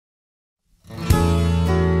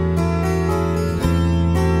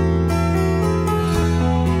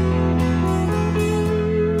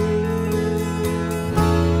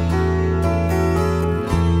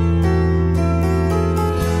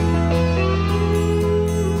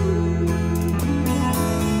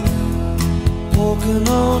walking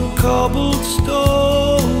on cobbled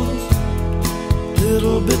stones,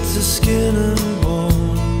 little bits of skin and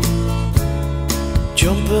bone,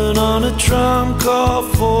 jumping on a tram car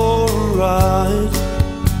for a ride.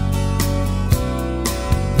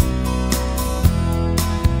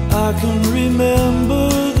 I can remember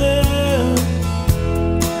then,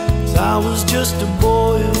 'cause I was just a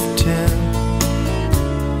boy of 10,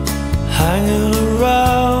 hanging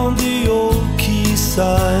around the old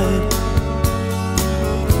quayside.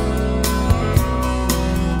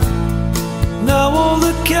 Now all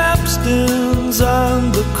the capstans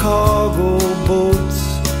and the cargo boats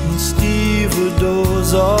and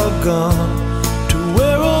stevadores are gone, to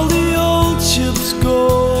where all the old ships go,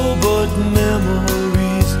 but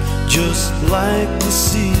memories just like the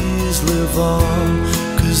seas live on.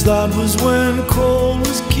 'Cause that was when coal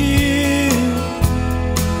was king,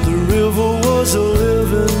 the river was a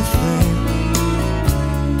living thing,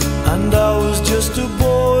 and I was just a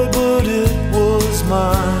boy, but it was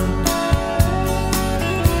mine,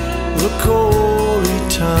 the coaly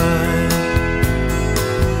tyne.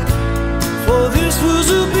 For this was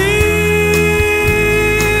a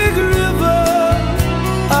big river,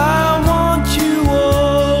 I want you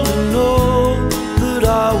all to know that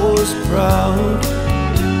I was proud.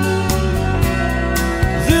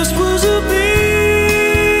 This was a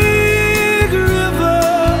big river,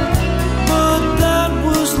 but that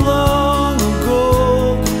was long ago,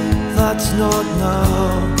 that's not now.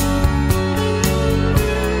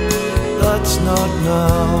 That's not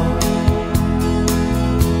now.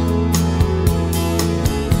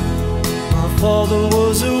 My father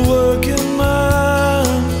was a working man,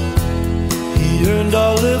 he earned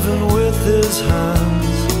our living with his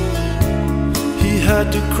hands. He had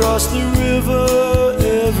to cross the river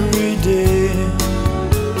every day.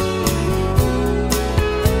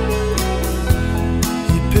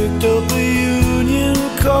 He picked up a union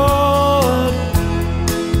card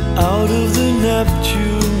out of the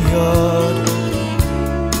Neptune yard,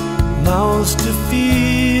 mouths to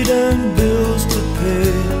feed and bills to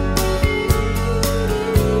pay.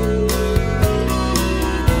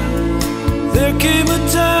 There came a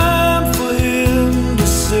time for him to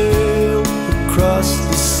sail across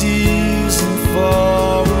the seas and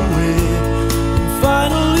far away. And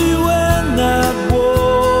finally, when that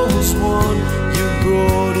war was won, you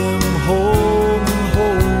brought him home, and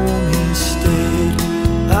home he stayed.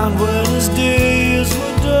 And when his days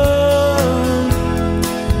were done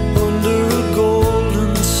under a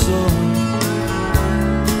golden sun,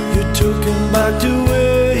 you took him back to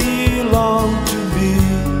where he longed to be,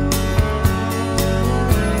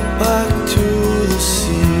 back to the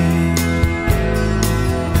sea.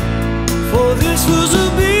 For this was a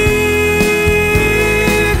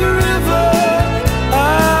big river, I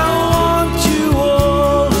want you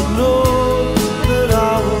all to know that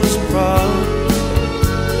I was proud.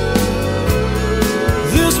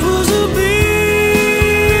 This was a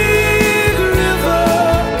big river,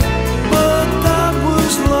 but that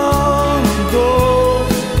was long ago,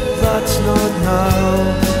 that's not now.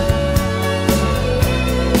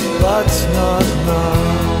 That's not now.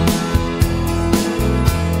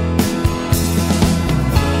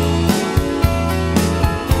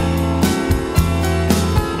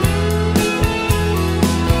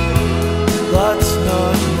 That's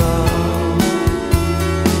not now.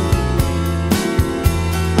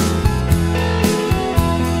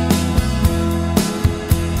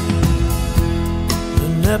 The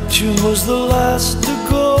Neptune was the last to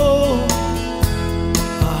go,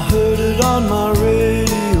 I heard it on my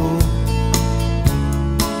radio,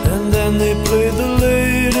 and then they played the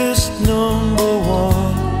latest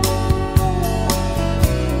 #1.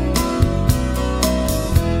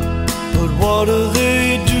 But what do they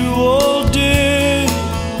do all day,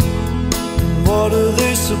 and what are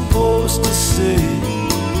they supposed to say?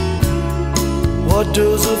 What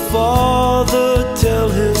does a father tell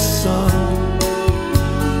his son?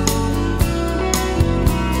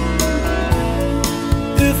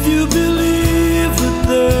 If you believe that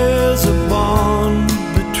there's a bond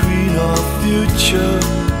between our future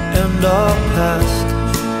and our past,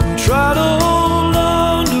 and try to hold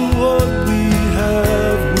on to what we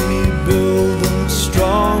have, we build them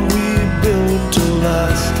strong, we build to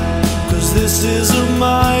last. 'Cause this is a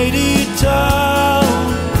mighty town,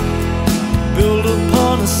 built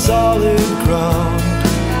upon a solid ground,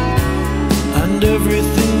 and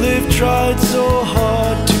everything they've tried so hard